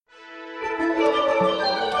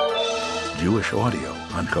Jewish audio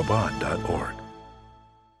on Chabad.org.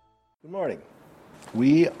 Good morning.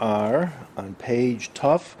 We are on page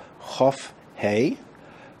Tuf Chof Hey.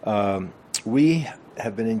 We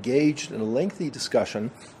have been engaged in a lengthy discussion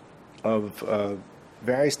of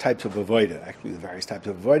various types of Avodah. Actually, the various types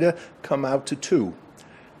of Avodah come out to two.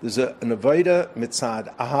 There's an Avodah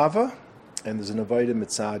mitzad Ahava, and there's an Avodah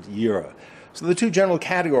mitzad Yira. So the two general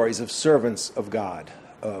categories of servants of God.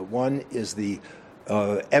 One is the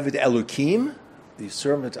Eved Elokim, the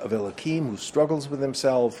servant of Elokim, who struggles with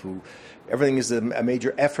himself, who everything is a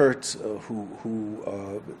major effort,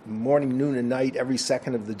 who morning, noon, and night, every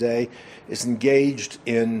second of the day, is engaged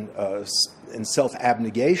in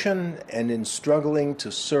self-abnegation and in struggling to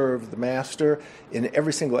serve the master in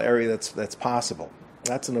every single area that's possible.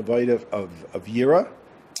 That's an avodah of Yira.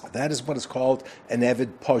 That is what is called an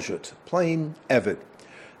Eved Pashut, plain Eved.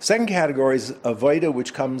 Second category is avodah,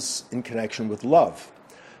 which comes in connection with love.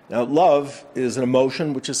 Now, love is an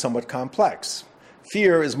emotion which is somewhat complex.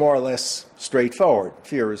 Fear is more or less straightforward.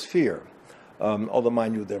 Fear is fear. Although,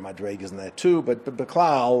 mind you, there are madregas in that too, but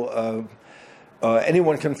Beklal,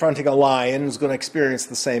 anyone confronting a lion is going to experience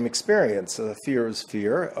the same experience. Fear is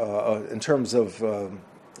fear. In terms of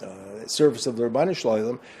service of the Rebbe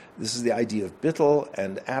Shalom, this is the idea of bittul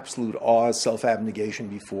and absolute awe, self-abnegation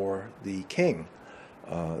before the king.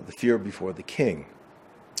 The fear before the king.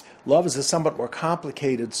 Love is a somewhat more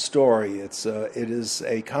complicated story. It is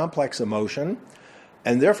a complex emotion,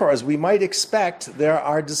 and therefore, as we might expect, there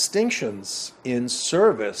are distinctions in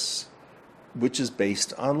service which is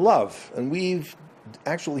based on love. And we've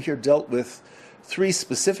actually here dealt with three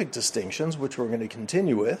specific distinctions, which we're going to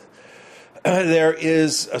continue with. There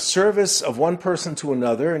is a service of one person to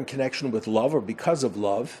another in connection with love or because of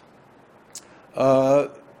love.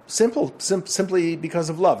 Simply because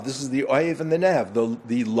of love. This is the Ohev and the Nav,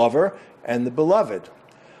 the lover and the beloved.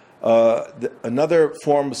 Another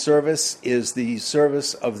form of service is the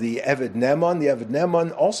service of the Eved Naaman. The Eved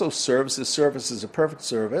Naaman also serves. His service is a perfect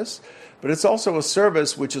service, but it's also a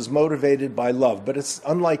service which is motivated by love. But it's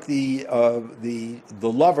unlike the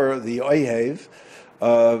lover, the Ohev,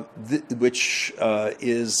 which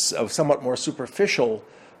is a somewhat more superficial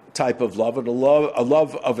type of love, and a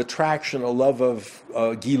love of attraction, a love of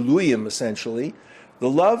giluyim, essentially. The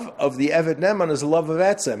love of the Eved Naaman is a love of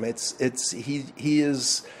etzem.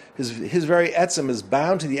 His very etzem is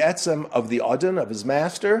bound to the etzem of the Adon, of his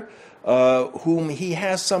master, whom he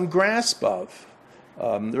has some grasp of.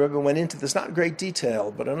 The Rebbe went into this, not in great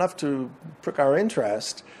detail, but enough to prick our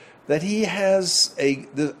interest, that he has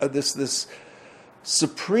this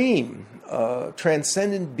supreme,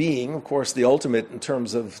 transcendent being. Of course, the ultimate in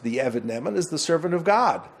terms of the Eved Naaman is the servant of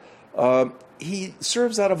God. He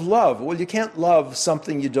serves out of love. Well, you can't love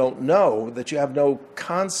something you don't know, that you have no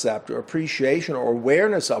concept or appreciation or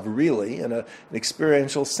awareness of, really, in an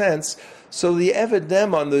experiential sense. So the Eved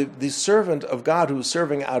Naaman, the servant of God who is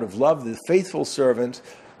serving out of love, the faithful servant,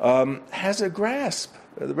 has a grasp.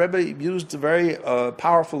 The Rebbe used a very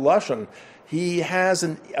powerful lashon. He has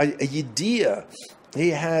a yediyah. He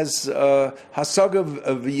has hasag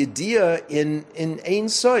of yediyah in Ein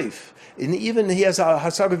Sof. And even he has a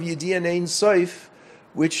hasag of yediyah in Ein Sof,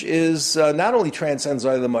 which is not only transcends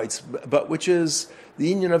Eileh, but which is the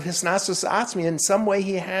union of hisnasus atzmi. In some way,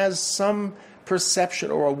 he has some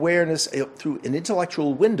perception or awareness through an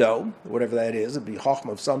intellectual window, whatever that is. It'd be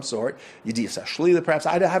chokhmah of some sort. Yediyah sashlila, perhaps.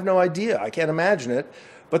 I have no idea. I can't imagine it.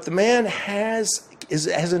 But the man has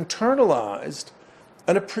internalized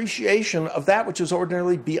an appreciation of that which is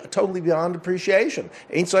ordinarily totally beyond appreciation.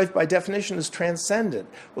 Ein Sof, by definition, is transcendent.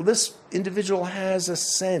 Well, this individual has a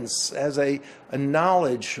sense, has a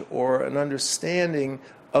knowledge or an understanding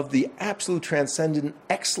of the absolute transcendent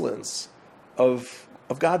excellence of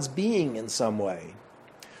God's being in some way.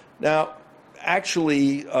 Now,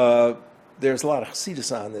 actually, there's a lot of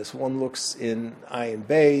Chassidus on this. One looks in Ayin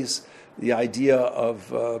Beis, the idea of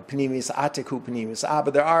Pnimis Atiku, Pnimis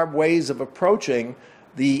Abba. There are ways of approaching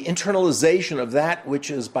the internalization of that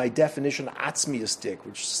which is by definition atzmiistic,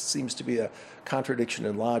 which seems to be a contradiction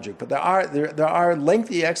in logic. But there are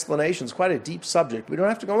lengthy explanations, quite a deep subject. We don't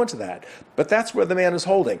have to go into that. But that's where the man is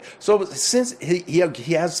holding. So since he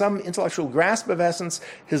has some intellectual grasp of essence,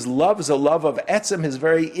 his love is a love of etzem, his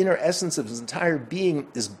very inner essence of his entire being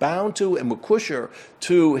is bound to and mekusher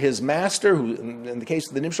to his master, who in the case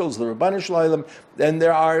of the Nimshal is the Rebbe Shalom. And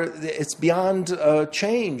it's beyond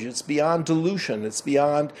change, it's beyond dilution, it's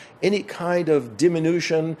beyond any kind of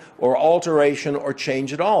diminution or alteration or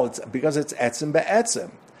change at all. It's because it's etzem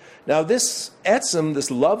be'etzem. Now, this etzem,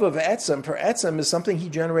 this love of etzem for etzem, is something he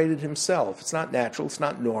generated himself. It's not natural. It's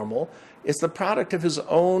not normal. It's the product of his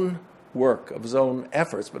own work, of his own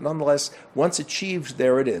efforts, but nonetheless, once achieved,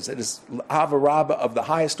 there it is. It is Ava Rabbah of the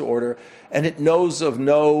highest order, and it knows of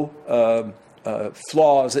no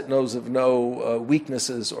flaws, it knows of no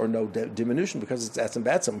weaknesses or no diminution, because it's etzem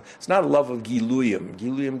b'etzem. It's not a love of giluyim.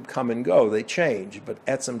 Giluyim come and go, they change, but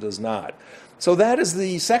etzem does not. So that is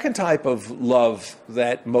the second type of love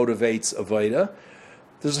that motivates avodah.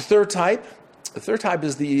 There's a third type. The third type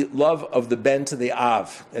is the love of the ben to the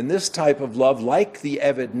av. And this type of love, like the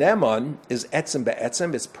Eved Neman, is etzem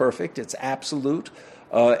be'etzem. It's perfect. It's absolute.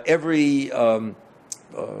 Every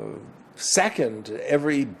second,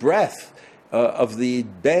 every breath of the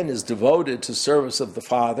ben is devoted to service of the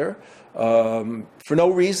father for no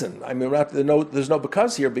reason. I mean, there's no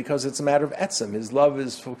because here, because it's a matter of etzem. His love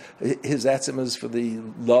is for his etzem is for the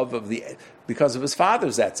love of because of his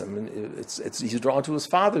father's etzem. And he's drawn to his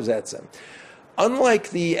father's etzem.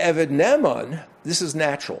 Unlike the Eved Neman, this is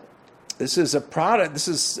natural. This is a product. This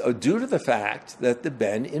is due to the fact that the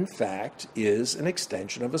ben, in fact, is an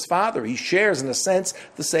extension of his father. He shares, in a sense,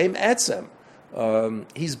 the same etzem.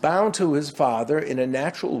 He's bound to his father in a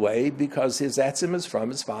natural way because his etzem is from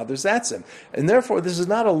his father's etzem. And therefore, this is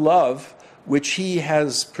not a love which he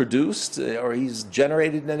has produced or he's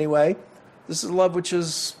generated in any way. This is a love which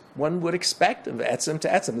is one would expect of etzem to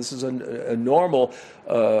etzem. This is a normal,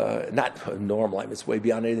 not normal, I mean, it's way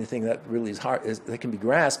beyond anything that really is hard, that can be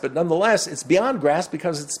grasped, but nonetheless, it's beyond grasp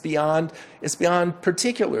because it's beyond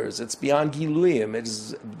particulars, it's beyond giluyim. It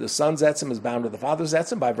is, the son's etzem is bound to the father's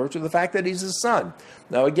etzem by virtue of the fact that he's his son.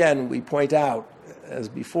 Now again, we point out, as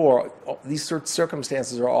before, these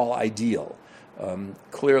circumstances are all ideal.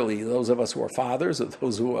 Clearly, those of us who are fathers, or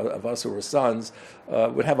those of us who are sons,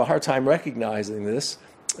 would have a hard time recognizing this.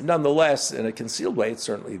 Nonetheless, in a concealed way, it's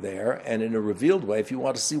certainly there, and in a revealed way, if you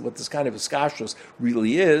want to see what this kind of iskashrus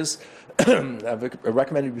really is, I've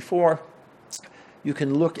recommended before, you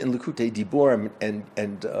can look in Likutei Diborim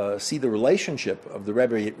and see the relationship of the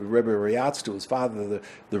Rebbe Rayatz to his father,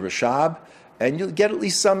 the Rashab, and you'll get at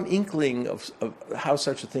least some inkling of how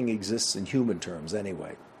such a thing exists in human terms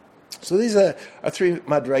anyway. So these are three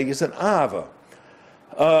madregas in Ava.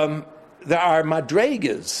 There are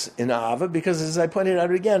madregas in Ava because, as I pointed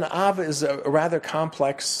out again, Ava is a rather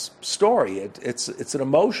complex story. It's an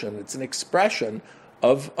emotion. It's an expression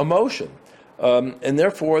of emotion. And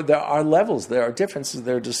therefore, there are levels, there are differences,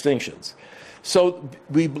 there are distinctions. So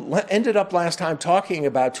we ended up last time talking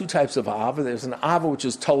about two types of Ava. There's an Ava which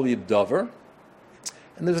is totally b'dover,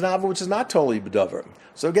 and there's an Ava which is not totally b'dover.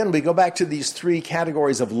 So again, we go back to these three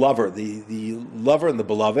categories of lover, the lover and the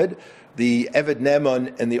beloved, the Eved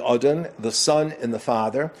Neman and the Odin, the son and the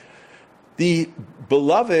father. The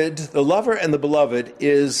beloved, the lover and the beloved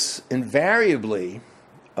is invariably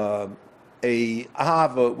a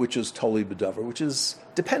Ahava which is totally b'dover, which is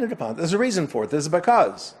dependent upon. There's a reason for it. There's a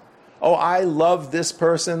because. Oh, I love this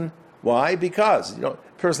person. Why? Because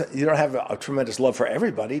you don't have a tremendous love for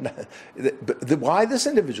everybody. Why this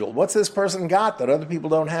individual? What's this person got that other people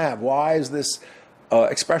don't have? Why is this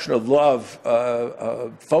expression of love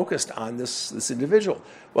focused on this individual?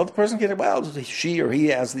 Well, the person she or he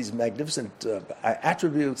has these magnificent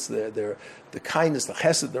attributes: the kindness, the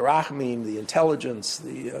chesed, the rachmim, the intelligence,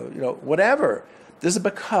 the whatever. There's a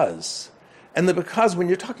because, and the because. When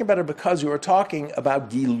you're talking about a because, you are talking about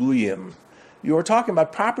giluyim. You are talking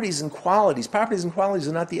about properties and qualities. Properties and qualities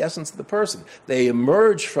are not the essence of the person. They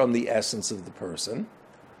emerge from the essence of the person,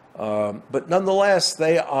 but nonetheless,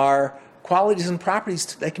 they are qualities and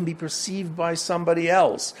properties that can be perceived by somebody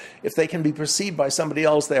else. If they can be perceived by somebody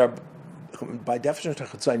else, they are, by definition,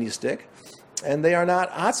 chutzainistic, and they are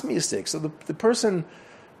not atzmiistic. So the person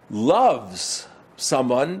loves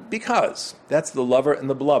someone because that's the lover and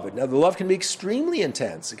the beloved. Now, the love can be extremely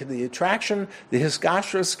intense. The attraction, the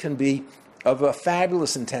hiskashrus can be of a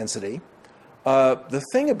fabulous intensity. The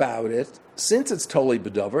thing about it, since it's totally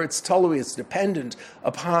b'dover, it's dependent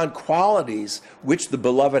upon qualities which the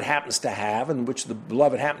beloved happens to have and which the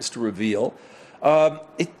beloved happens to reveal.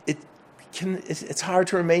 It's hard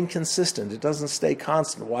to remain consistent. It doesn't stay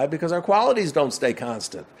constant. Why? Because our qualities don't stay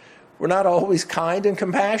constant. We're not always kind and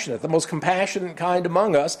compassionate. The most compassionate kind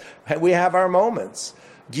among us, we have our moments.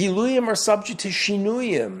 Giluyim are subject to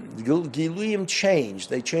shinuyim. Giluyim change.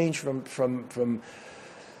 They change from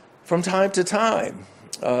time to time.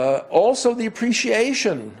 Also, the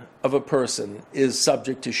appreciation of a person is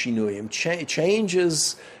subject to shinuyim. Change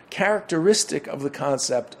is characteristic of the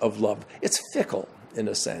concept of love. It's fickle, in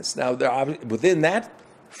a sense. Now, within that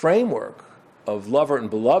framework of lover and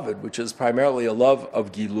beloved, which is primarily a love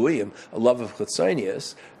of giluyim, a love of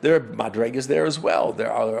chutzonius, there are madregas there as well.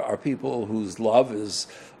 There are people whose love is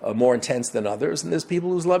more intense than others, and there's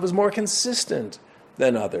people whose love is more consistent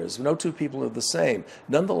than others. No two people are the same.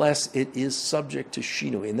 Nonetheless, it is subject to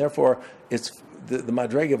shinui, and therefore it's the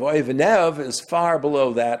madrega of Ohev and Nev is far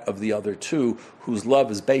below that of the other two, whose love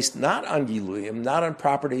is based not on giluyim, not on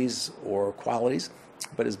properties or qualities,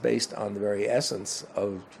 but is based on the very essence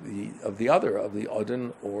of the other, of the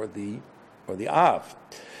Odin or the Av.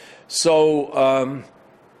 So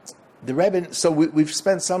the Rebbe. So we've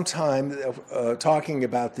spent some time talking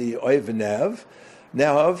about the Ohev and Nev,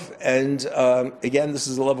 and again, this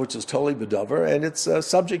is a love which is totally bedover, and it's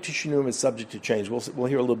subject to shinum, it's subject to change. We'll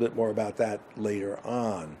hear a little bit more about that later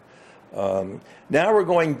on. Now we're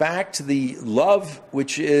going back to the love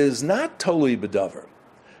which is not totally bedover.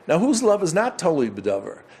 Now, whose love is not totally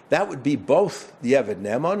bedover? That would be both the Eved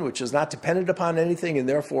Naaman, which is not dependent upon anything and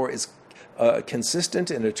therefore is consistent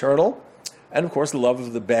and eternal. And of course, the love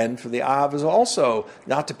of the Ben for the Av is also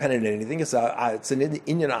not dependent on anything. It's an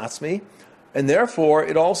Inyan Atzmi, and therefore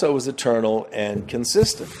it also is eternal and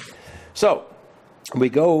consistent. So we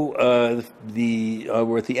go.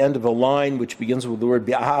 We're at the end of a line which begins with the word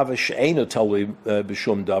B'ahava she'eino tolui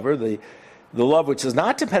b'shum davar. The love which is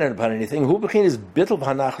not dependent upon anything. Hu b'chin is bittul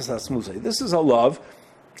b'hanachas asmusay. This is a love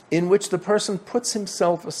in which the person puts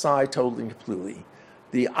himself aside totally and completely.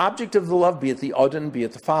 The object of the love, be it the Odin, be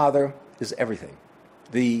it the father, is everything.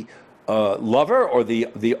 The lover or the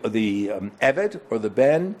Eved or the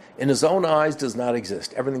Ben, in his own eyes, does not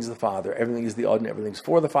exist. Everything's the father, everything is the Odin, everything's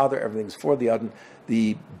for the father, everything's for the Odin.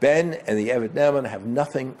 The Ben and the Eved Naaman have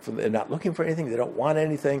nothing, they're not looking for anything, they don't want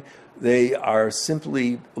anything. They are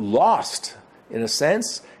simply lost, in a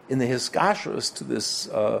sense, in the hiskashrus to this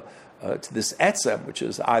etzem, which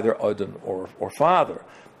is either Odin or father.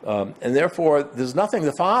 And therefore, there's nothing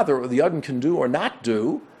the father or the Odin can do or not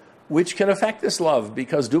do which can affect this love,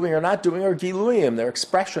 because doing or not doing are giluyim, they're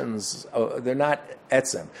expressions, they're not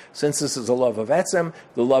etzem. Since this is a love of etzem,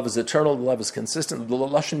 the love is eternal, the love is consistent. The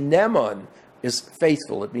lashon neman is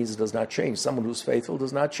faithful. It means it does not change. Someone who's faithful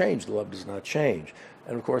does not change. The love does not change.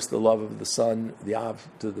 And of course, the love of the son, the Av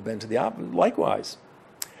to the Ben to the Av, likewise.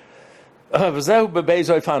 So we're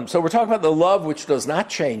talking about the love which does not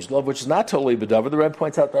change, the love which is not totally bedover. The Rebbe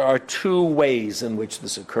points out there are two ways in which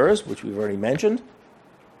this occurs, which we've already mentioned.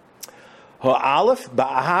 The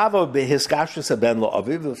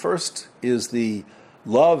first is the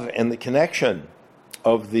love and the connection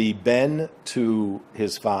of the Ben to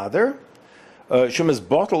his father. It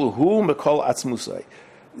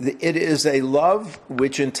is a love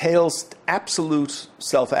which entails absolute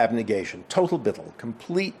self-abnegation, total bittul,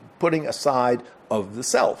 complete putting aside of the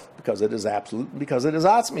self, because it is absolute and because it is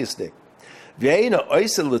atzmistic.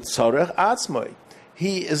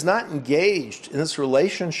 He is not engaged in this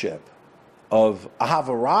relationship of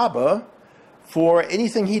ahava rabbah for any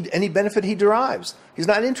benefit he derives. He's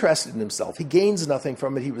not interested in himself. He gains nothing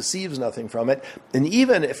from it. He receives nothing from it. And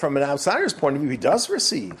even if from an outsider's point of view, he does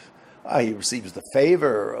receive. He receives the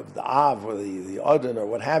favor of the Av or the Odin or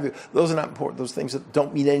what have you. Those are not important. Those things that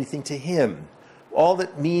don't mean anything to him. The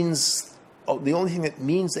only thing that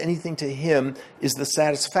means anything to him is the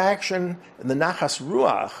satisfaction and the nachas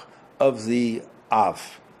ruach of the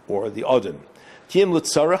Av or the Odin.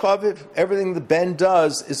 Everything the Ben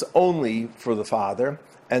does is only for the father,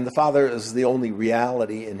 and the father is the only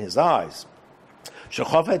reality in his eyes. He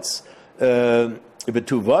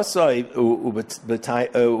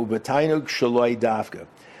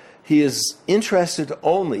is interested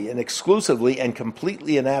only and exclusively and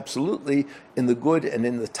completely and absolutely in the good and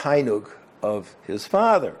in the tainug of his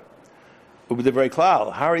father. How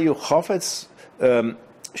are you chofetz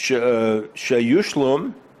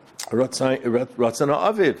sheyushlum ratzana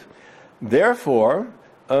aviv? Therefore,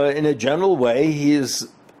 in a general way, he is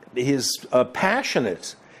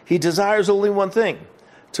passionate. He desires only one thing: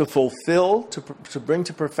 to fulfill, to bring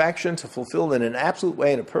to perfection, to fulfill in an absolute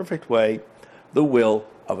way, in a perfect way, the will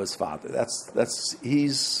of his father. That's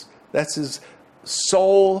his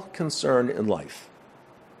sole concern in life.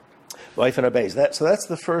 Life and obeys. So that's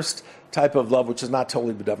the first type of love, which is not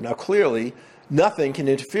totally bedover. Now, clearly, nothing can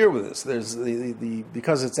interfere with this. There's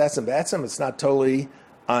because it's etzem b'etzem, it's not totally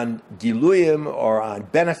on giluyim or on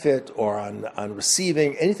benefit or on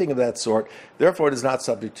receiving, anything of that sort. Therefore, it is not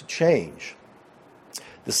subject to change.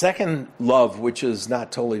 The second love, which is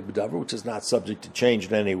not totally bedover, which is not subject to change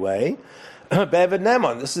in any way, Eved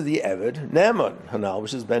Naaman. This is the Eved Naaman Hanal,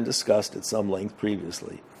 which has been discussed at some length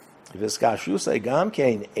previously. The hiskashrus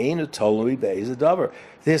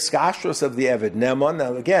of the Eved Naaman.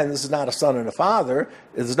 Now, again, this is not a son and a father.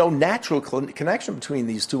 There's no natural connection between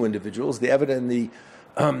these two individuals. The Eved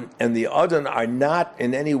and the Odin are not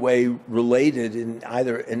in any way related in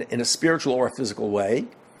either in a spiritual or a physical way.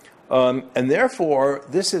 And therefore,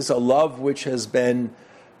 this is a love which has been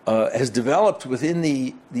has developed within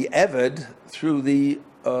the Eved through the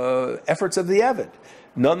efforts of the Eved.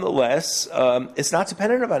 Nonetheless, it's not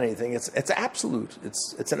dependent upon anything. It's absolute.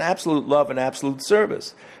 It's an absolute love and absolute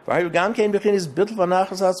service. And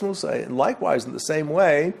likewise, in the same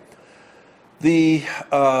way, the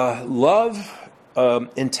love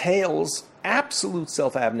entails absolute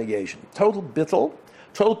self-abnegation, total bittul,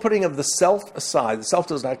 total putting of the self aside. The self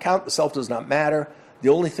does not count. The self does not matter. The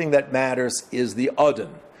only thing that matters is the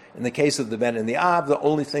adon. In the case of the ben and the av, the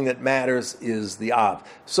only thing that matters is the av.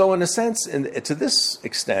 So, in a sense, to this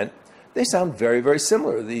extent, they sound very, very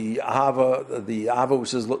similar. The ava,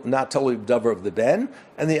 which is not totally b'davar of the ben,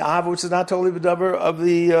 and the av, which is not totally b'davar of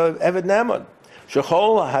the eved neman.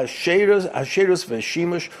 Shechol hasherus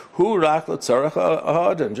v'shimush hu rak l'tzarech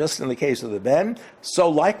ha'adon. Just in the case of the ben, so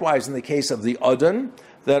likewise in the case of the adon,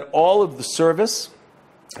 that all of the service,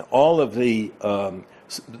 all of the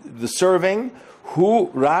serving, hu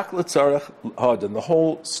rak l'tzarech ha'adon. The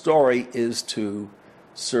whole story is to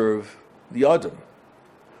serve the adon.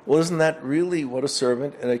 Well, isn't that really what a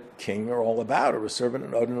servant and a king are all about, or a servant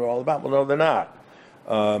and adon are all about? Well, no, they're not.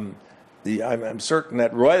 I'm certain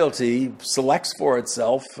that royalty selects for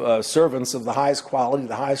itself servants of the highest quality,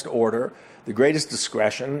 the highest order, the greatest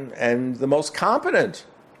discretion, and the most competent,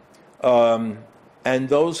 and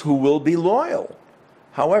those who will be loyal.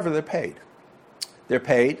 However, they're paid. They're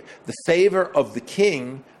paid. The favor of the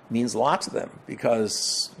king means a lot to them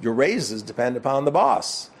because your raises depend upon the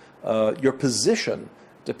boss. Your position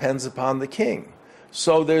depends upon the king.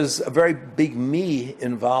 So there's a very big me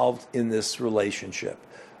involved in this relationship.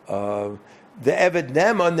 The Eved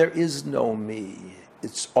Neman, there is no me.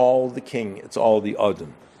 It's all the king. It's all the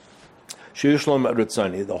Adon.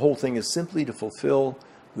 The whole thing is simply to fulfill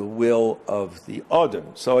the will of the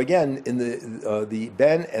Adon. So again, in the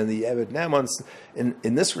Ben and the Eved Neman,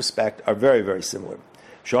 in this respect, are very, very similar.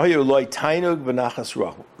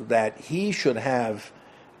 That he should have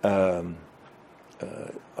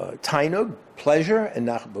tainug, pleasure, and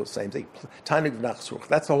nachas, same thing. Tainug v'nachas ruach.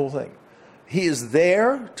 That's the whole thing. He is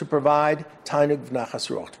there to provide tainug v'nachas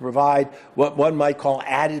ruach, to provide what one might call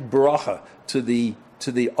added bracha to the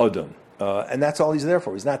adon. And that's all he's there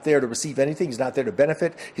for. He's not there to receive anything. He's not there to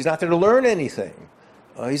benefit. He's not there to learn anything.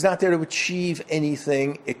 He's not there to achieve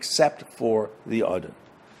anything except for the adon.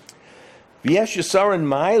 V'yesh yisaron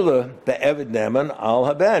ma'ila be'eved neman al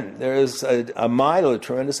haben. There is a ma'ila, a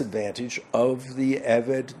tremendous advantage of the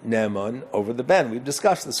eved neman over the ben. We've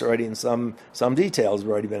discussed this already in some details. Have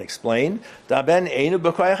already been explained. Da ben einu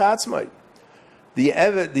b'koyach atzmai.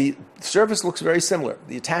 The service looks very similar.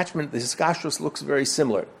 The attachment, the hiskashrus looks very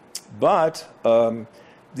similar. But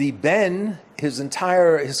the ben, his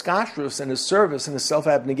entire hiskashrus and his service and his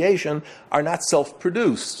self-abnegation are not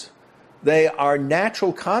self-produced. They are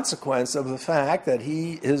natural consequence of the fact that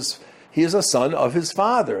he is a son of his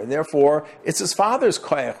father, and therefore it's his father's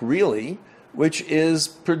koyach really, which is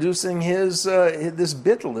producing his this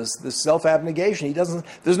bittul, this self-abnegation.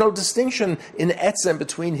 There's no distinction in etzem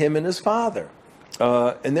between him and his father,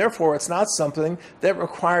 and therefore it's not something that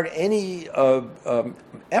required any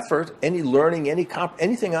effort, any learning,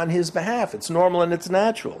 anything on his behalf. It's normal and it's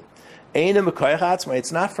natural.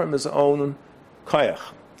 It's not from his own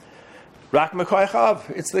koyach. Rak mekoyach av.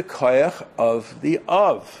 It's the koyach of the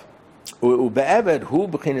av. U'be'eved hu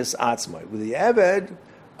b'chinas atzmai. With the eved,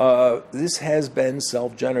 this has been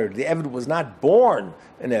self-generated. The eved was not born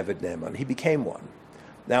an eved neman. He became one.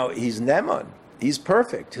 Now he's neman. He's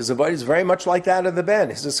perfect. His avodah is very much like that of the ben.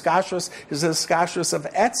 His hiskashrus is a hiskashrus of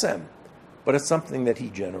etzem, but it's something that he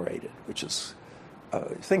generated, which is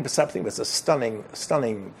something that's a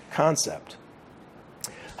stunning concept.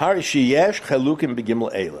 Hari sheyesh chelukim begimel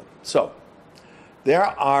Eileh. So, there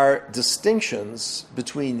are distinctions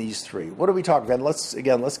between these three. What are we talking about? Let's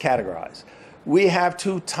categorize. We have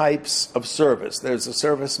two types of service. There's a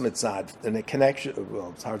service mitzad and a connection.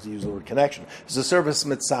 Well, it's hard to use the word connection. There's a service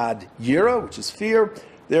mitzad yira, which is fear.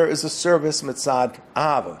 There is a service mitzad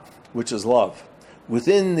ava, which is love.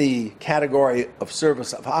 Within the category of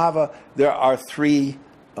service of ava, there are three.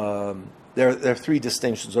 There are three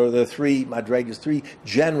distinctions, or there are three madregas, three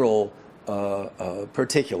general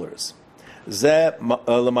particulars.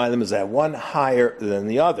 One higher than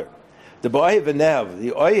the other. The Ohev and Nev,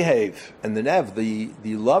 the Ohev and the Nev, the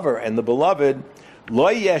lover and the beloved, lo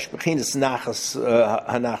yesh b'chinas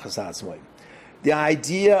hanachas atzmai. The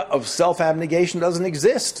idea of self-abnegation doesn't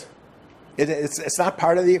exist. It's not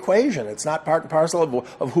part of the equation. It's not part and parcel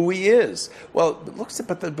of who he is. Well,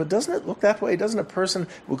 but doesn't it look that way? Doesn't a person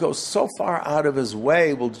will go so far out of his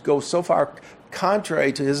way, will go so far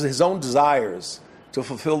contrary to his own desires to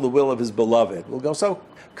fulfill the will of his beloved, will go so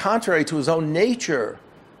contrary to his own nature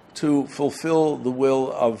to fulfill the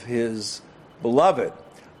will of his beloved?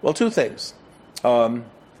 Well, two things.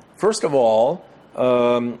 First of all,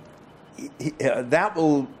 that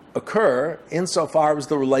will occur insofar as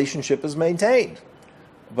the relationship is maintained.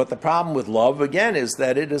 But the problem with love, again, is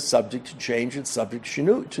that it is subject to change. It's subject to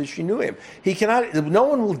shinuim. He cannot. No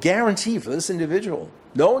one will guarantee for this individual.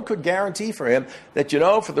 No one could guarantee for him that,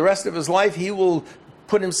 for the rest of his life, he will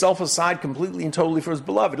put himself aside completely and totally for his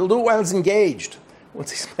beloved. He'll do it while he's engaged.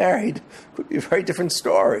 Once he's married, it could be a very different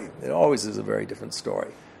story. It always is a very different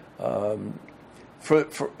story.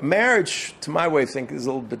 For marriage, to my way of thinking, is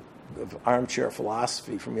a little bit of armchair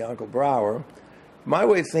philosophy from Yankel Brower. My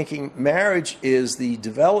way of thinking, marriage is the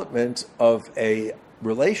development of a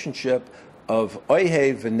relationship of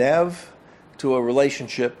Ohev Nev to a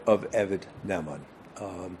relationship of Eved Neman.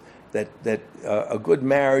 That a good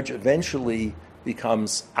marriage eventually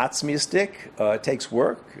becomes atzmiistic. It takes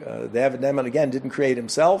work. The Eved Neman, again, didn't create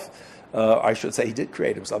himself. I should say he did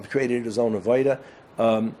create himself. He created his own Avodah.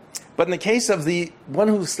 But in the case of the one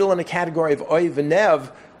who's still in the category of Ohev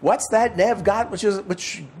Nev, what's that Nev got which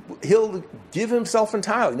he'll give himself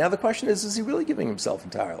entirely? Now the question is he really giving himself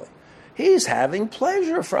entirely? He's having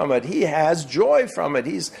pleasure from it. He has joy from it.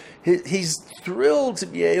 He's thrilled to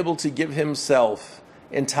be able to give himself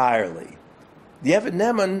entirely. The Eved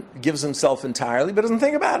Neman gives himself entirely, but doesn't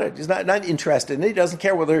think about it. He's not interested in it. He doesn't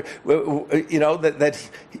care whether, that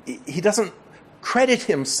he doesn't credit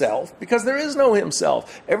himself, because there is no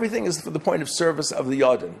himself. Everything is for the point of service of the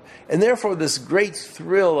Yodin. And therefore this great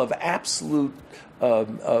thrill of absolute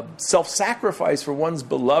self-sacrifice for one's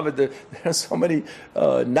beloved. There are so many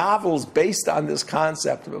novels based on this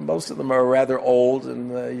concept, but most of them are rather old, and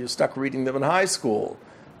you're stuck reading them in high school.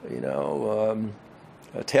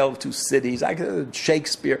 A Tale of Two Cities,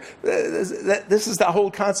 Shakespeare. This is the whole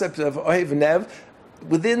concept of Ohev Nev.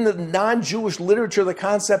 Within the non-Jewish literature, the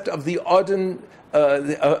concept of the Odin,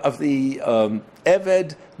 of the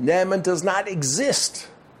Eved Neman does not exist.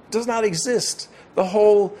 Does not exist. The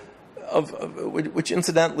whole which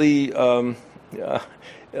incidentally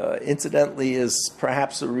is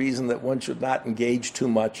perhaps a reason that one should not engage too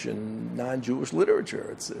much in non-Jewish literature.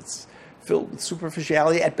 It's filled with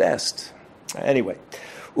superficiality at best. Anyway.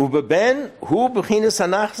 Ubeben hu b'chinas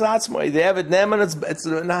hanachas atzmai. The Eved Neman, it's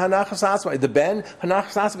hanachas atzmai. The ben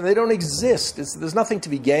hanachas atzmai. They don't exist. There's nothing to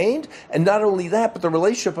be gained, and not only that, but the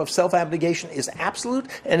relationship of self-abnegation is absolute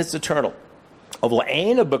and it's eternal. In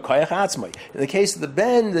the case of the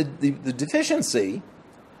ben, the deficiency,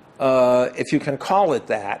 if you can call it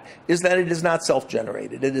that, is that it is not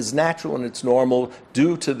self-generated. It is natural and it's normal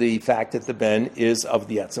due to the fact that the ben is of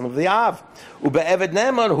the etzem of the av. In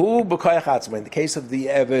the case of the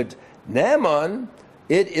Eved Neman,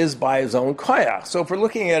 it is by his own koyach. So if we're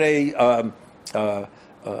looking at a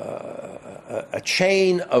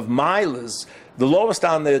chain of milas, the lowest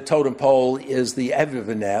on the totem pole is the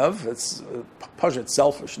Eved Nev. It's pashut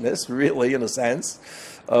selfishness, really, in a sense.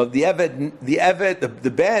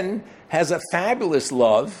 The Ben has a fabulous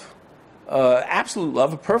love, absolute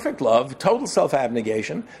love, a perfect love, total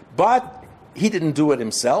self-abnegation, but he didn't do it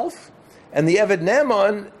himself. And the Eved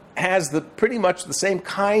Neman has pretty much the same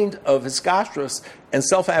kind of hiskashrus and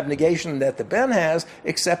self-abnegation that the Ben has,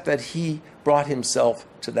 except that he brought himself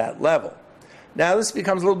to that level. Now this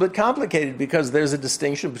becomes a little bit complicated because there's a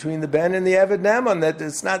distinction between the Ben and the Eved Neman, that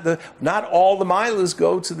it's not all the milas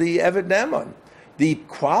go to the Eved Neman. The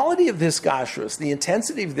quality of this kashrus, the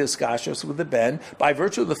intensity of this kashrus with the ben, by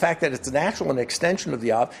virtue of the fact that it's a natural an extension of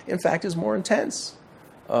the av, in fact, is more intense.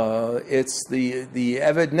 It's the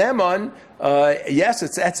Eved Neman. Yes,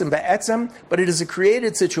 it's etzem be'etzem, but it is a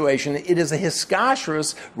created situation. It is a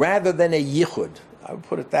hiskashrus rather than a yichud. I would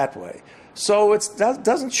put it that way. So it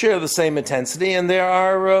doesn't share the same intensity, and there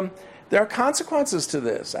are consequences to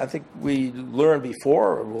this. I think we learned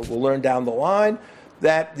before, or we'll learn down the line,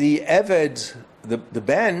 that the Eved, the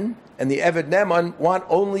Ben and the Eved Neman want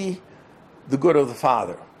only the good of the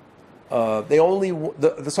father.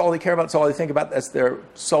 That's all they care about, that's all they think about, that's their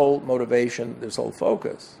sole motivation, their sole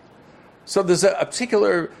focus. So there's a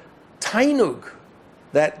particular tainug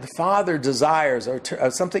that the father desires, or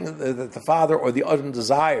something that the father or the Odin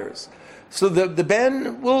desires. So the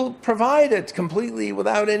Ben will provide it completely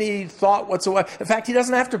without any thought whatsoever. In fact, he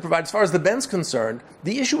doesn't have to provide. As far as the Ben's concerned,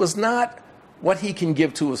 the issue is not what he can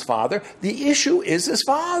give to his father. The issue is his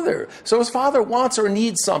father. So his father wants or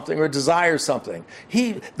needs something or desires something.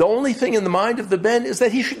 The only thing in the mind of the Ben is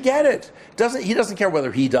that he should get it. He doesn't care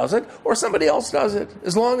whether he does it or somebody else does it.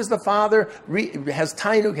 As long as the father has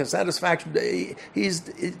tainuk, has satisfaction,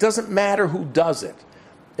 it doesn't matter who does it.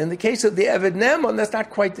 In the case of the Eved Neman, that's not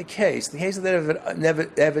quite the case. The case of the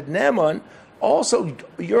Eved Neman also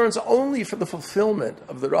yearns only for the fulfillment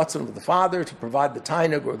of the ratzon of the father, to provide the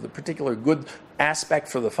tainug or the particular good aspect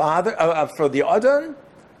for the father, for the adon,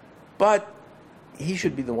 but he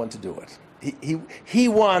should be the one to do it. He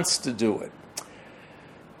wants to do it.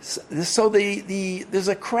 So there's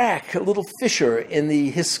a crack, a little fissure in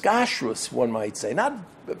the hiskashrus, one might say. Not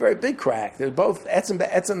a very big crack. They're both etzem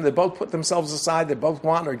be'etzem, they both put themselves aside, they both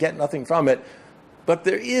want or get nothing from it. But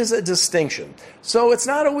there is a distinction. So it's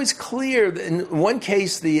not always clear. In one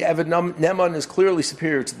case, the Eved Neman is clearly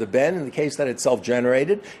superior to the Ben, in the case that it's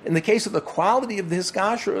self-generated. In the case of the quality of the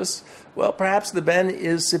hiskashrus, well, perhaps the Ben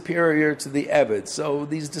is superior to the Eved. So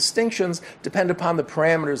these distinctions depend upon the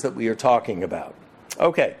parameters that we are talking about.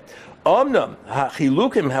 Okay. Omnam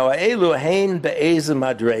hachilukim ha'elu hein be'ezem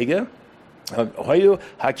madrega hoyu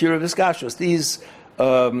hakira hiskashrus.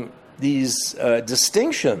 These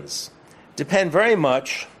distinctions depend very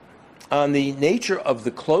much on the nature of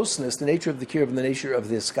the closeness, the nature of the kirov, and the nature of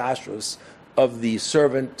the hiskashrus of the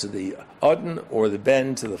servant to the adon, or the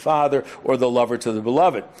ben to the father, or the lover to the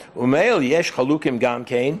beloved. Umeil yesh chalukim gam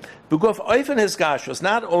kain b'guf oifen hiskashrus.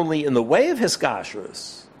 Not only in the way of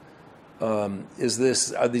hiskashrus are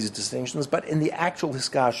these distinctions, but in the actual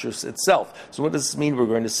hiskashrus itself. So what does this mean? We're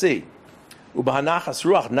going to see. Ubahanachas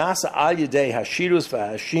ruach nasa al yedei hashirus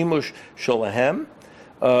v'hashimush shalahem.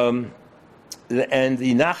 And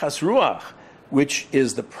the nachas ruach, which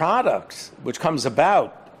is the product, which comes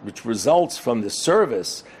about, which results from the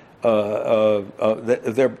service of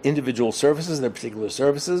their individual services, their particular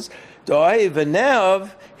services. Ohev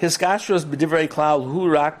v'nev hiskashrus b'divrei klal hu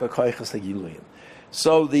rak b'koyches hagiluyim.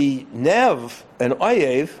 So the nev and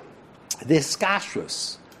ohev, the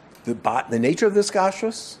hiskashrus, the nature of the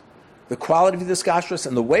hiskashrus, the quality of the hiskashrus,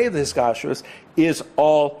 and the way of the hiskashrus is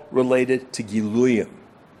all related to giluyim.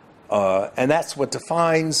 And that's what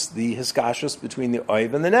defines the hiskashrus between the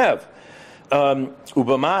ohev and the nev.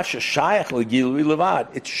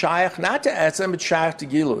 It's shaykh not to etzem, it's shaykh to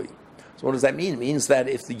gilui. So what does that mean? It means that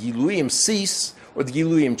if the giluyim cease, or the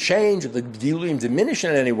giluyim change, or the giluyim diminish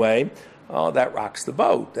in any way, that rocks the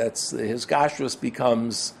boat. That's his hiskashrus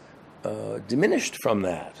becomes diminished from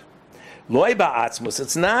that. Loi ba'atzmus.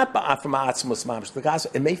 It's not from atzmus mamish.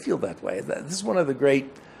 It may feel that way. This is one of the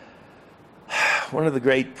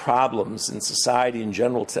great problems in society in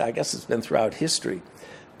general today. I guess it's been throughout history.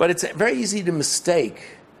 But it's very easy to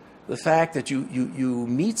mistake the fact that you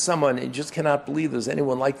meet someone and you just cannot believe there's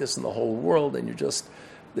anyone like this in the whole world, and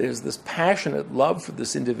there's this passionate love for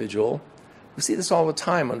this individual. We see this all the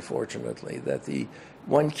time, unfortunately, that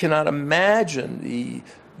one cannot imagine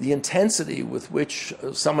the intensity with which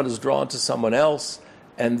someone is drawn to someone else,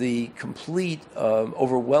 and the complete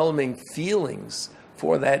overwhelming feelings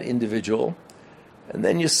for that individual. And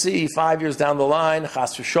then you see 5 years down the line,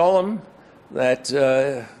 chas v'sholem, that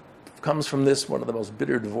comes from this, one of the most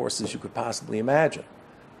bitter divorces you could possibly imagine.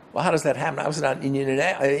 Well, how does that happen? I was not inyan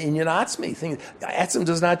atzmi. Etzem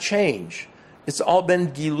does not change. It's all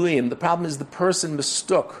been giluyim. The problem is the person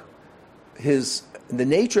mistook the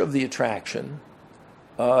nature of the attraction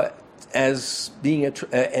as being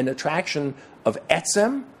an attraction of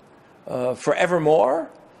etzem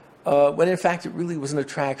forevermore, when in fact it really was an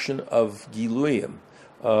attraction of giluyim.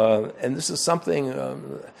 And this is something,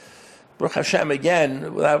 Baruch Hashem,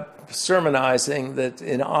 again, without sermonizing, that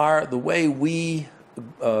in the way we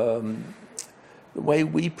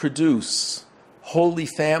produce holy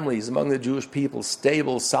families among the Jewish people,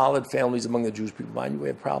 stable, solid families among the Jewish people, mind you, we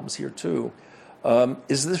have problems here too,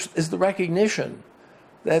 is the recognition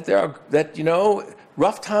that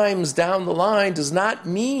rough times down the line does not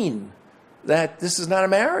mean that this is not a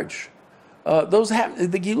marriage. Those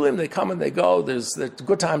happen. The Giluyim, they come and they go. There's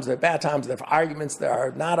good times, there are bad times, there are arguments, there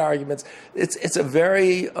are not arguments. It's a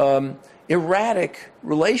very erratic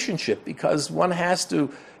relationship, because one has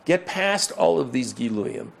to get past all of these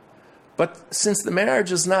Giluyim. But since the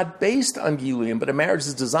marriage is not based on Giluyim, but a marriage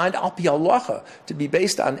is designed al pi halacha, to be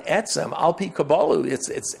based on etzem, al pi kabbalah, it's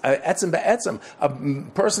etzem be'etzem. A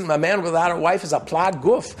man without a wife is a plad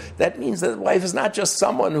guf. That means that the wife is not just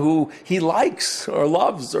someone who he likes or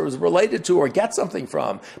loves or is related to or gets something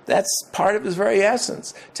from. That's part of his very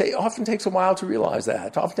essence. It often takes a while to realize that.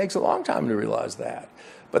 It often takes a long time to realize that.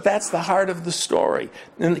 But that's the heart of the story.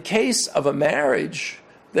 In the case of a marriage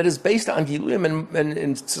that is based on Giluyim, and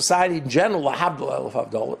in society in general,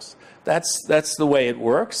 that's the way it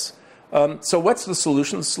works. So what's the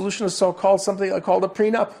solution? The solution is something called a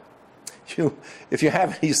prenup. If you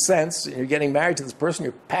have any sense, and you're getting married to this person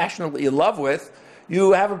you're passionately in love with,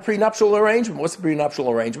 you have a prenuptial arrangement. What's the prenuptial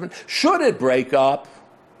arrangement? Should it break up,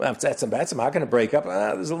 Well, if it's etzem b'etzem, how can it break up?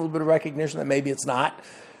 There's a little bit of recognition that maybe it's not.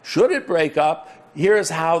 Should it break up? Here's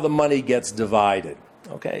how the money gets divided.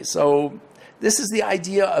 Okay, so this is the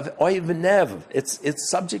idea of oiv. It's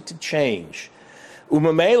subject to change.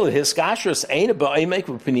 Umamela hiskashrus ain't ba'omek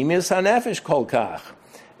v'pnimius hanefesh kol kach.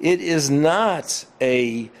 It is not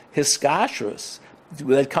a hiskashrus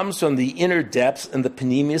that comes from the inner depths and the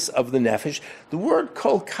pnimius of the nefesh. The word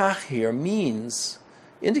kol kach here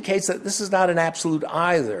indicates that this is not an absolute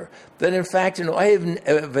either. That in fact, an oiv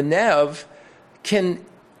v'nev can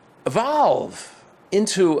evolve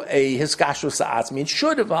into a hiskashrus atzmi. It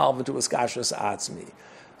should evolve into a hiskashrus atzmi.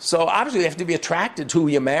 So obviously you have to be attracted to who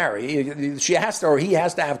you marry. She has to, or he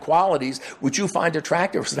has to have qualities which you find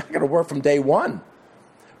attractive. It's not going to work from day one.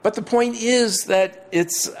 But the point is that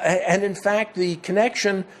and in fact the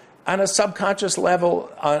connection on a subconscious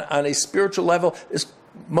level, on a spiritual level, is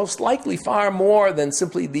most likely far more than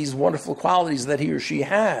simply these wonderful qualities that he or she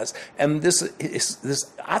has. And this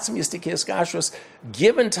atzmiistic hiskashrus,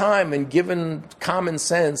 given time and given common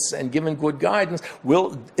sense and given good guidance,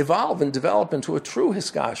 will evolve and develop into a true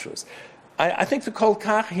hiskashrus. I think the kol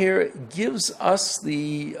kach here gives us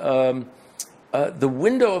the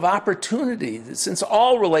window of opportunity, since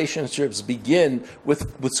all relationships begin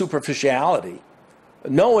with superficiality.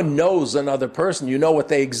 No one knows another person. You know what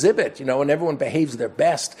they exhibit, and everyone behaves their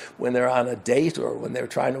best when they're on a date or when they're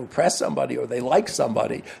trying to impress somebody or they like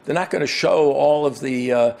somebody. They're not going to show all of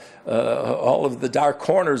the dark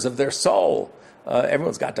corners of their soul.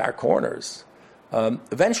 Everyone's got dark corners.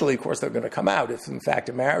 Eventually, of course, they're going to come out if, in fact,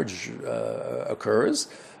 a marriage occurs.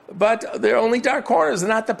 But they're only dark corners. They're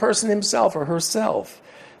not the person himself or herself.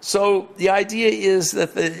 So the idea is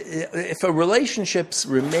that if a relationship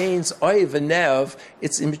remains oiv v'nev,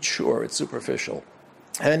 it's immature, it's superficial,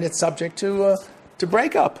 and it's subject to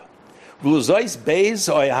breakup.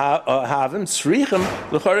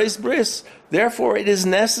 Therefore, it is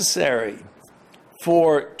necessary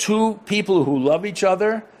for two people who love each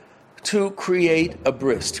other to create a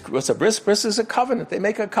bris. What's a bris? Bris is a covenant. They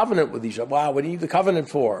make a covenant with each other. Wow, what do you need the covenant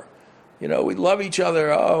for? We love each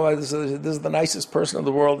other. Oh, this is the nicest person in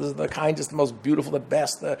the world. This is the kindest, the most beautiful, the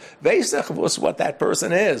best. The Veisach was what that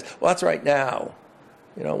person is. Well, that's right now.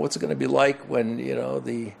 What's it going to be like when,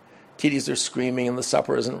 the kiddies are screaming and the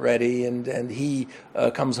supper isn't ready and he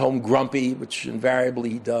comes home grumpy, which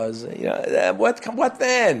invariably he does. What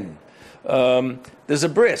then? There's a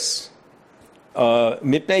bris. Because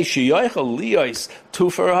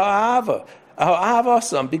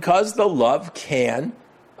the love can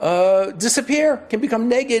disappear, can become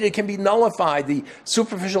negated, can be nullified. The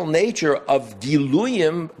superficial nature of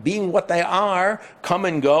giluyim, being what they are, come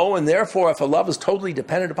and go, and therefore if a love is totally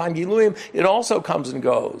dependent upon giluyim, it also comes and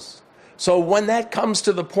goes. So when that comes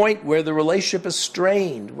to the point where the relationship is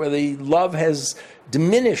strained, where the love has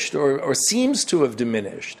diminished or seems to have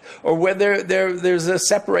diminished, or whether there's a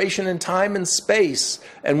separation in time and space,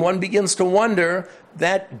 and one begins to wonder,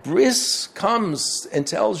 that bris comes and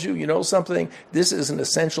tells you, something, this is an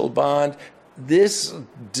essential bond, this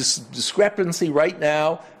discrepancy right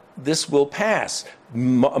now, this will pass.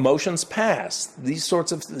 Emotions pass. These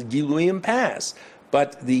sorts of giluyim pass.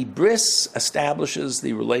 But the bris establishes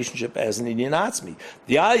the relationship as an inyan atzmi.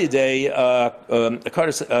 The ayidei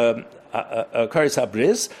akaris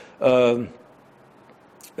habris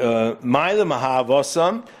ma'ila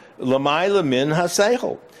mahavosam l'ma'ila min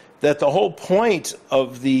haseichel. That the whole point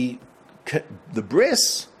of the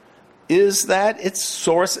bris is that its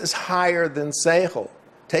source is higher than seichel,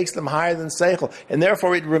 takes them higher than seichel, and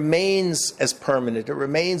therefore it remains as permanent, it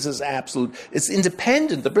remains as absolute, it's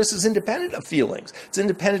independent, the bris is independent of feelings, it's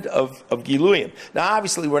independent of giluyim. Now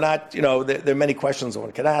obviously we're not, there are many questions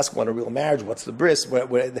one could ask, what a real marriage, what's the bris,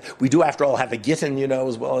 we do after all have a gittin,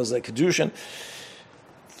 as well as a kedushin.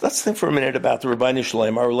 Let's think for a minute about the Rebbeinu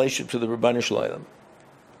Shalom, our relationship to the Rebbeinu Shalom.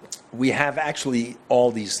 We have actually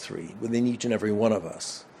all these three within each and every one of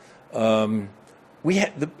us. The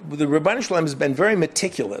Rebbeinu Shalom has been very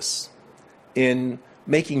meticulous in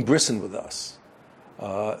making brisson with us.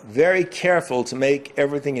 Very careful to make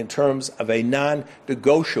everything in terms of a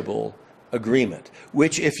non-negotiable agreement,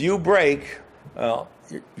 which if you break,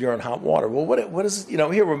 you're in hot water. Well, what is,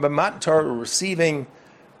 here we're Matan Torah, we're receiving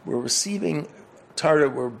Torah,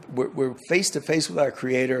 we're face to face with our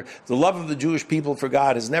Creator. The love of the Jewish people for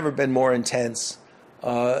God has never been more intense.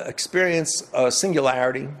 Experience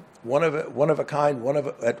singularity, one of a kind,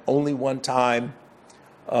 at only one time.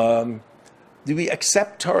 Do we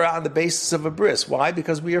accept Torah on the basis of a bris? Why?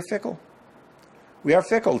 Because we are fickle. We are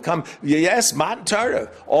fickle. Come, yes, Matan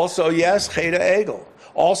Torah. Also, yes, Cheda Egel.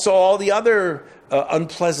 Also, all the other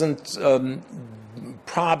unpleasant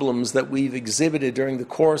problems that we've exhibited during the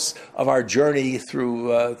course of our journey through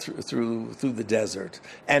the desert,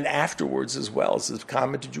 and afterwards as well. This is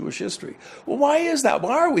common to Jewish history. Well, why is that?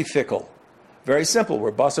 Why are we fickle? Very simple.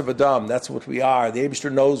 We're basar v'dam. That's what we are. The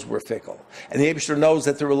Eibishter knows we're fickle. And the Eibishter knows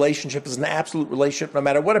that the relationship is an absolute relationship no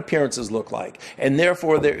matter what appearances look like. And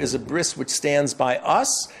therefore there is a bris which stands by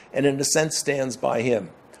us and in a sense stands by him.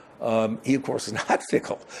 He, of course, is not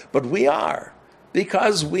fickle, but we are.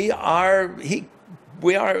 Because we are,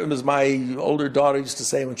 as my older daughter used to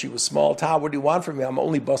say when she was small, Ta, what do you want from me? I'm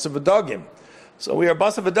only basar v'dagim. So we are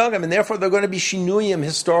basar v'dagim, and therefore they're going to be shinuyim,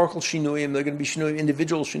 historical shinuyim. They're going to be shinuyim,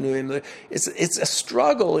 individual shinuyim. It's a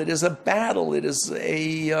struggle. It is a battle. It is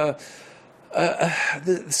the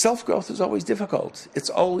self-growth is always difficult. It's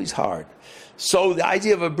always hard. So the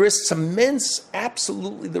idea of a bris cements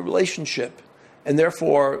absolutely the relationship, and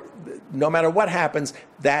therefore, no matter what happens,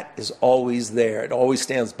 that is always there. It always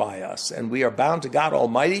stands by us, and we are bound to God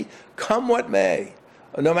Almighty, come what may.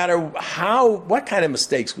 No matter what kind of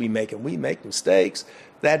mistakes we make, and we make mistakes,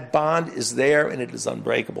 that bond is there and it is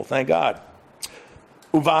unbreakable. Thank God.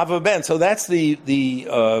 Uvav ben. So that's the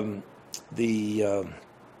Ohev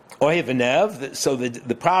and Nev. So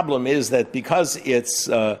the problem is that because it's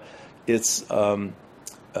a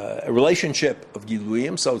relationship of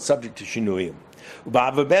Giluyim, so it's subject to Shinuyim.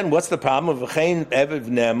 Uvav ben. What's the problem of V'chein Eved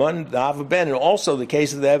Naaman? The Av ben, and also the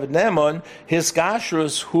case of the Eved Naaman, his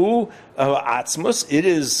kashrus hu atzmus. It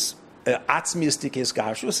is atzmistic his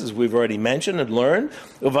kashrus, as we've already mentioned and learned.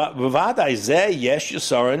 V'vadai zeh yesh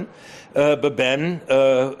yisaron beben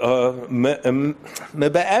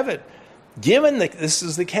mebe'eved. Given that this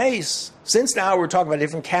is the case, since now we're talking about a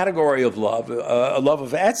different category of love, a love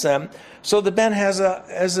of etzem, so the ben has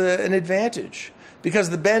an advantage.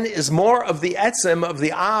 Because the ben is more of the etzem of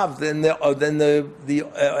the av than the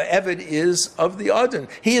eved is of the adon.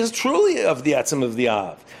 He is truly of the etzem of the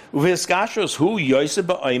av. His kashrus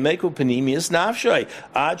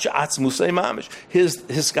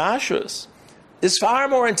is far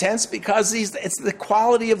more intense because it's the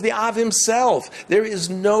quality of the av himself. There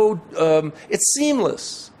is no. It's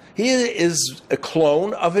seamless. He is a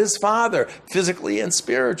clone of his father, physically and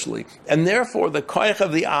spiritually. And therefore, the koich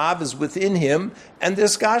of the Av is within him, and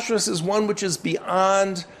this kashrus is one which is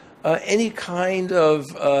beyond any kind of,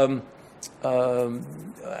 I don't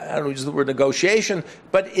know, use the word negotiation,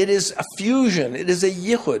 but it is a fusion. It is a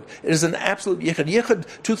yichud. It is an absolute yichud. Yichud,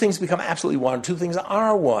 two things become absolutely one. Two things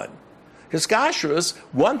are one. His kashrus,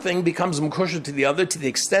 one thing becomes mkusha to the other to the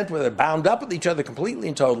extent where they're bound up with each other completely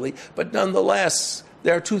and totally, but nonetheless,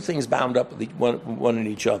 there are two things bound up with one in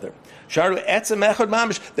each other. Sharu etzem echad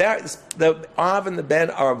mamish. The av and the ben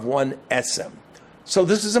are of one etzem. So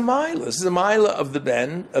this is a mila. This is a mila of the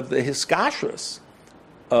ben, of the hiskashrus,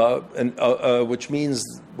 which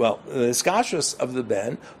means, the hiskashrus of the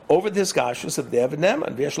ben over the hiskashrus of the Eved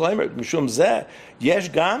Naaman. V'yesh leimer mishum zeh yesh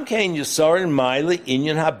gam kein yisorin mila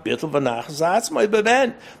inyan habitl v'nachas atzmai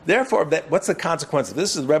beben. Therefore, what's the consequence of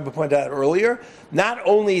this? As the Rebbe pointed out earlier, not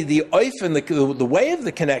only the oif and the way of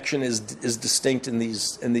the connection is distinct in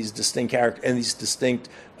these distinct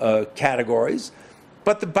categories,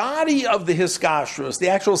 but the body of the hiskashrus, the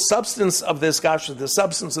actual substance of the hiskashrus, the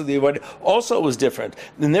substance of the avodah, also is different,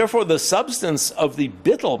 and therefore the substance of the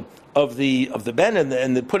bittul of the ben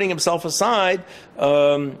and the putting himself aside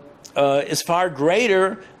is far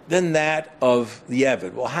greater than that of the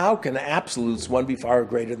eved. Well, how can absolutes one be far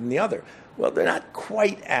greater than the other? Well, they're not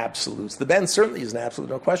quite absolutes. The ben certainly is an absolute,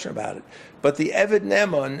 no question about it. But the Eved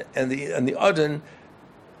Naaman and the adon,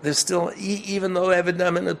 there's still, even though Eved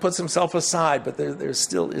Naaman puts himself aside, but there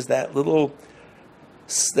still is that little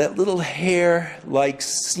hair-like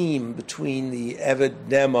seam between the Eved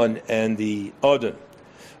Naaman and the adon.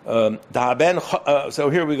 So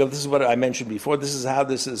here we go. This is what I mentioned before. This is how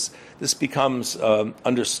this becomes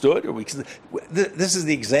understood. This is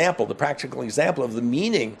the example, the practical example of the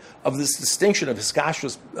meaning of this distinction of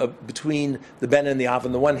hiskashrus between the ben and the av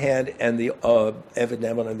on the one hand, and the Eved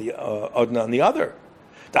Naaman and the adon on the other.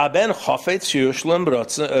 The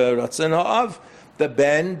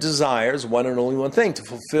ben desires one and only one thing, to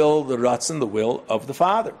fulfill the ratzon, the will of the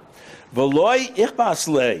father.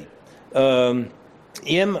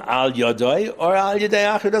 Im al yadai or al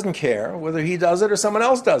yadei acher, doesn't care whether he does it or someone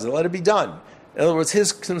else does it. Let it be done. In other words,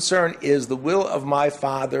 his concern is the will of my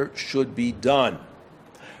father should be done.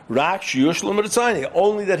 Rak shiyushlam ritzayni,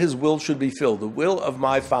 only that his will should be filled. The will of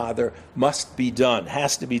my father must be done,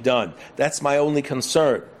 has to be done. That's my only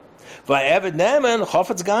concern. Va'Eved Naaman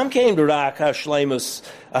chofetz gam kein b'rak hashleimus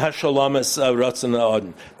hashalamus ratzon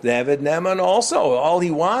ha'adon. The Eved Naaman also, all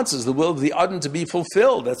he wants is the will of the Adon to be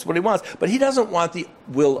fulfilled. That's what he wants. But he doesn't want the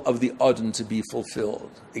will of the Adon to be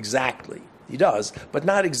fulfilled. Exactly. He does, but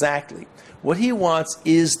not exactly. What he wants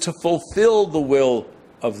is to fulfill the will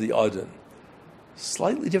of the Adon.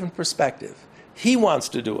 Slightly different perspective. He wants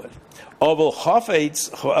to do it.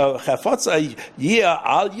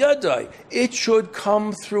 It should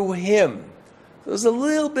come through him. There's a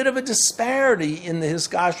little bit of a disparity in the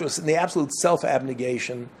hiskashrus, in the absolute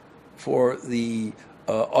self-abnegation for the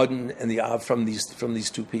Adon and the Av from these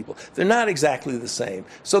two people. They're not exactly the same.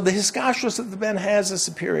 So the hiskashrus of the Ben has a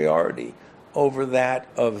superiority over that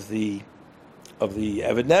of the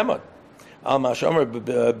Eved Naaman.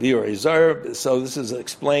 So this is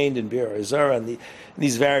explained in Bir Ezar and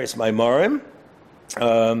these various Maimarim.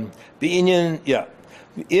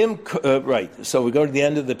 Right. So we go to the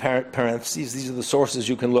end of the parentheses. These are the sources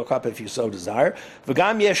you can look up if you so desire.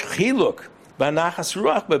 V'gam yesh chiluk b'nachas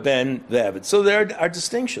ruach b'ben v'eved. So there are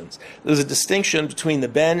distinctions. There's a distinction between the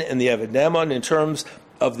Ben and the Eved Naaman in terms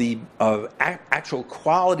of the actual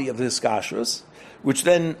quality of the hiskashrus, which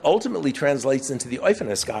then ultimately translates into the oifen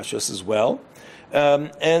hiskashrus as well.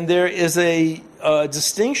 And there is a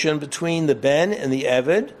distinction between the Ben and the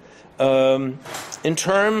Eved in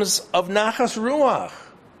terms of nachas ruach.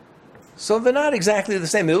 So they're not exactly the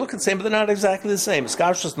same. They look the same, but they're not exactly the same.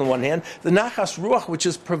 Hiskashrus on the one hand, the nachas ruach which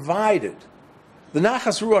is provided. The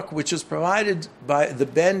nachas ruach which is provided by the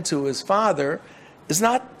Ben to his father is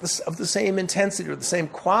not of the same intensity or the same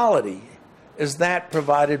quality as that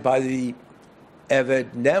provided by the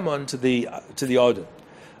Eved Naaman to the Adon.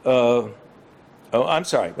 I'm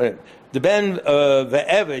sorry. The Ben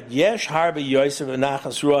ve'Eved yesh harbe Yosef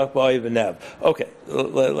v'nachas ruach b'oiv v'nev. Okay,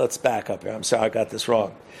 let's back up here. I'm sorry, I got this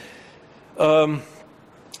wrong. The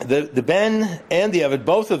Ben and the Eved,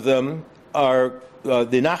 both of them are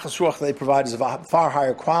the nachas ruach they provide is of a far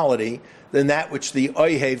higher quality than that which the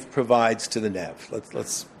Ohev provides to the Nev.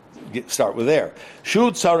 Let's start with there.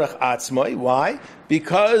 Shu tzarech atzmai. Why?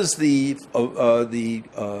 Because the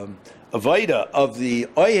avodah of the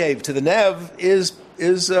Ohev to the Nev is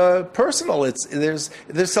personal.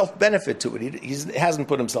 There's self benefit to it. He hasn't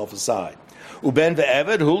put himself aside. Uben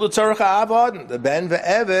ve'eved hu l'tzarech ha'avod. The Ben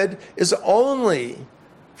ve'eved is only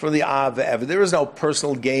for the Av ve'eved. There is no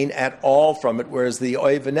personal gain at all from it, whereas the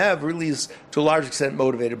Ohev ve'nev really is to a large extent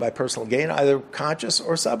motivated by personal gain, either conscious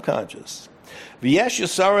or subconscious. V'yesh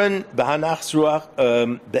yisaron b'hanachas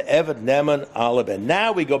ruach be'eved Naaman ala Ben.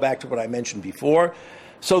 Now we go back to what I mentioned before.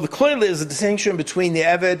 So clearly there's a distinction between the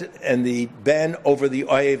Eved and the Ben over the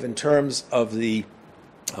Ohev in terms of the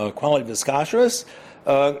quality of the hiskashrus,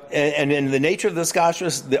 and in the nature of the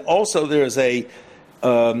hiskashrus. Also there is a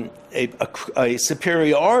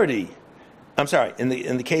superiority. I'm sorry. In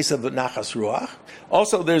the case of the nachas ruach,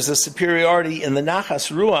 also there's a superiority in the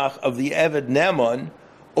nachas ruach of the Eved Naaman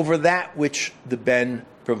over that which the Ben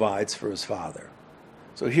provides for his father.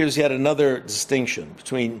 So here's yet another distinction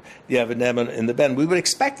between the Eved Naaman and the Ben. We would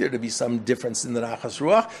expect there to be some difference in the nachas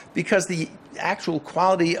ruach because the actual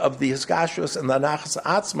quality of the hiskashrus and the nachas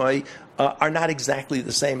atzmai are not exactly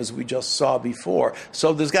the same as we just saw before.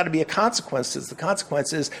 So there's got to be a consequence. The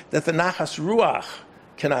consequence is that the nachas ruach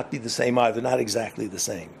cannot be the same either, not exactly the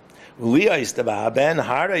same. Being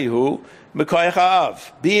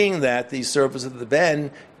that the service of the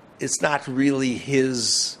Ben, it's not really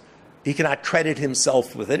his, he cannot credit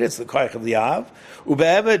himself with it, it's the koyach of the Av. From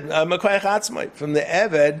the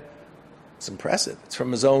Eved, it's impressive. It's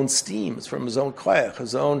from his own steam. It's from his own koyach,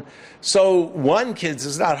 his own. So one kid,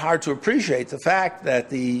 it's not hard to appreciate the fact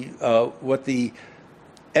that what the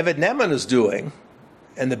Eved Naaman is doing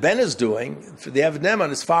and the Ben is doing for the Eved Naaman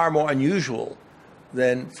is far more unusual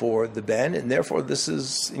than for the Ben, and therefore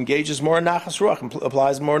this engages more in nachas ruach,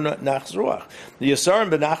 applies more in nachas ruach. The yisaron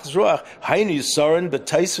b'nachas ruach, hainu yisaron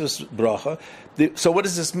b'taisus bracha. So what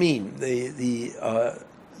does this mean?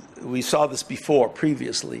 We saw this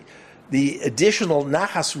previously. The additional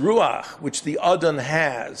nachas ruach which the Adon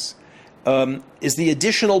has is the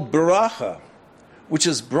additional bracha which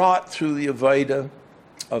is brought through the avodah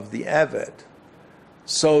of the Eved.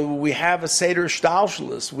 So we have a Seder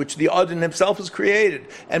Shtalshalis, which the Adon himself has created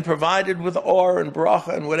and provided with or and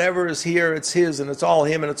bracha and whatever is here, it's his and it's all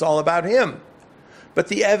him and it's all about him. But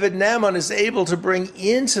the Eved Naaman is able to bring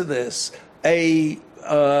into this an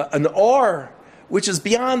or which is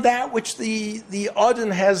beyond that which the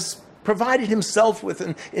Adon has provided himself with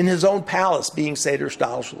in his own palace, being Seder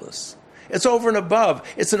Shtalshalis. It's over and above.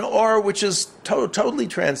 It's an or which is totally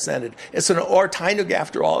transcended. It's an or tainug,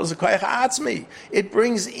 after all, is a koyach atzmi. It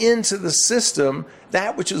brings into the system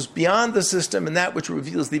that which is beyond the system and that which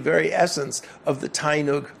reveals the very essence of the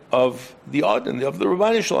tainug of the Odin, of the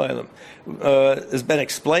Rabbani Shalom. Has been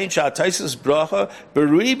explained, Sha'ataisis bracha,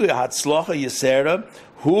 beribu hatzlocha yisera,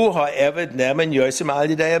 hu ha'eved neman yosim al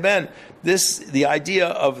yidei ben. This, the idea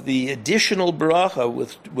of the additional bracha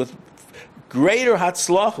with greater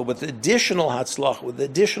hatzlacha, with additional hatzlacha, with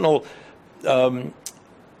additional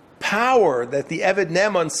power that the Eved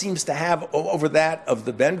Neman seems to have over that of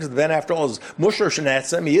the Ben, because the Ben, after all, is Musher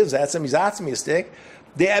Shenetzem, he is Etzem, he's Atzmistic.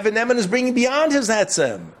 The Eved Neman is bringing beyond his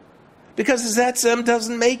Etzem. Because his Etzem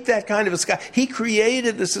doesn't make that kind of a sky. He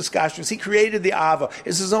created this Iskashus. He created the Ava.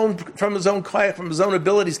 It's his own, from his own koyach, from his own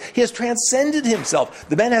abilities. He has transcended himself.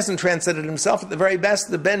 The Ben hasn't transcended himself. At the very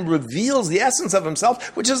best, the Ben reveals the essence of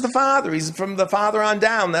himself, which is the Father. He's from the Father on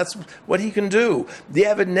down. That's what he can do. The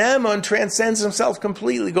Eved Neman transcends himself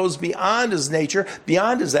completely, goes beyond his nature,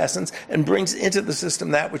 beyond his essence, and brings into the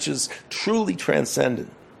system that which is truly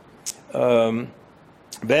transcendent.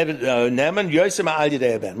 Neman yosim al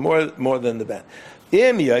yidei ben, more than the Ben.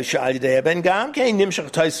 Im yosh al yidei ben gam kein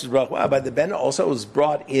nimshach taisus bracha. By the Ben also was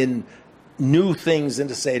brought in new things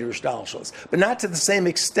into Seder Shtalshos, but not to the same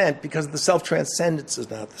extent because the self-transcendence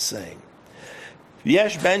is not the same.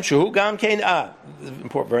 Yesh ben shehu gam kein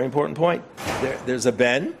very important point. There's a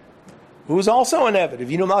Ben who's also an Eved.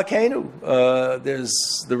 If you know Malkeinu,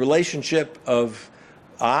 there's the relationship of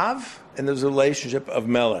Av, and there's a relationship of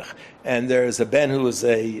Melech. And there's a Ben who is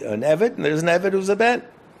an Eved, and there's an Eved who's a Ben.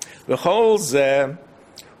 Hu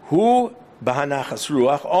b'hanachas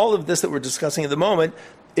ruach. All of this that we're discussing at the moment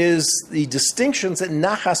is the distinctions in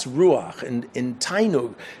nachas ruach, in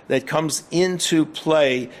tainug, that comes into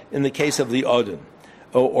play in the case of the Odin,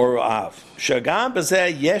 or Av. Shagam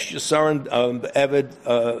b'zeh yesh yisaron Eved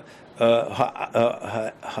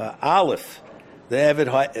ha'alef. The Eved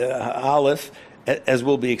ha'alef, as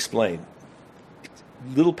will be explained.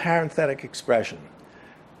 Little parenthetic expression.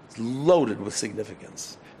 It's loaded with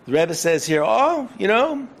significance. The Rebbe says here,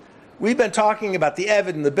 we've been talking about the Eved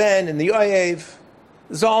and the Ben and the Ohev.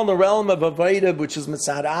 This is all in the realm of Avodah, which is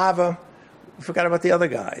Mitzad Ava. We forgot about the other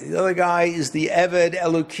guy. The other guy is the Eved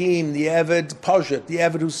Elokim, the Eved Poshet, the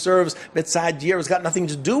Eved who serves Mitzad Yer. It's got nothing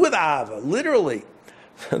to do with Ava, literally.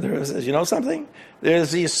 The Rebbe says, you know something? There's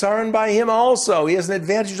the Yisaron by him also. He has an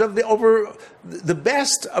advantage over the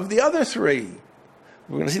best of the other three.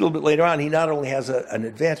 We're going to see a little bit later on, he not only has an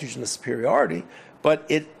advantage in the superiority, but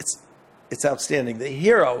it's outstanding. The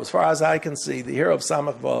hero, as far as I can see, the hero of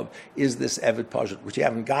Samach Vav is this Eved Pashat, which you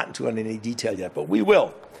haven't gotten to in any detail yet, but we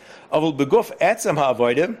will. Avul beguf etzem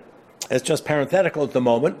ha'avodah, it's just parenthetical at the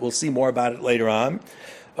moment. We'll see more about it later on.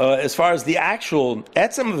 As far as the actual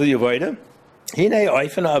etzem of the avodah, hine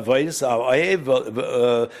oifen ha'avodah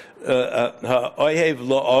ha'ohev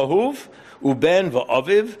lo'ahuv, Uben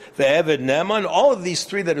v'aviv v'eved neman, all of these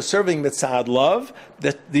three that are serving mitzad love,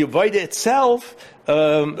 the avodah itself,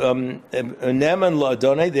 neman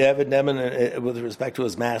la'adonai, the eved neman with respect to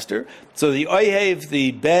his master. So the ohev,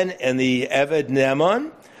 the ben, and the eved neman,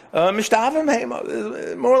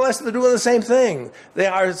 mishtavim, more or less they're doing the same thing. They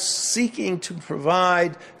are seeking to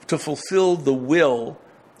provide, to fulfill the will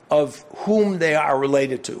of whom they are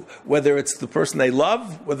related to, whether it's the person they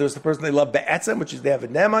love, whether it's the person they love be'etzem, which is the Eved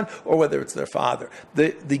Neman, or whether it's their father.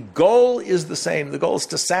 The goal is the same. The goal is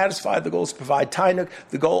to satisfy. The goal is to provide tainuk.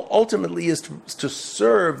 The goal ultimately is to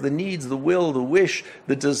serve the needs, the will, the wish,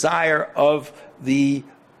 the desire of the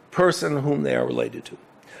person whom they are related to.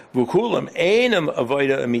 V'kulam einam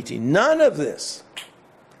avodah amiti. None of this,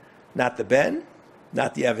 not the Ben,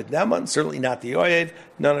 not the Eved Neman, certainly not the Ohev,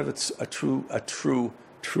 none of it's a true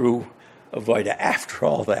avodah. After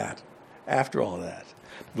all that.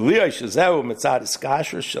 Why?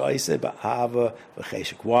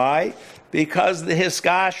 Because the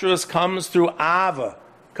hiskashrus comes through ava,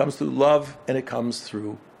 comes through love, and it comes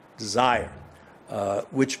through desire,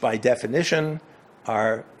 which by definition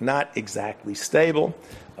are not exactly stable.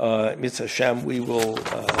 Mitzvah Hashem, we will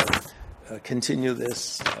continue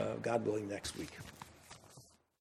this, God willing, next week.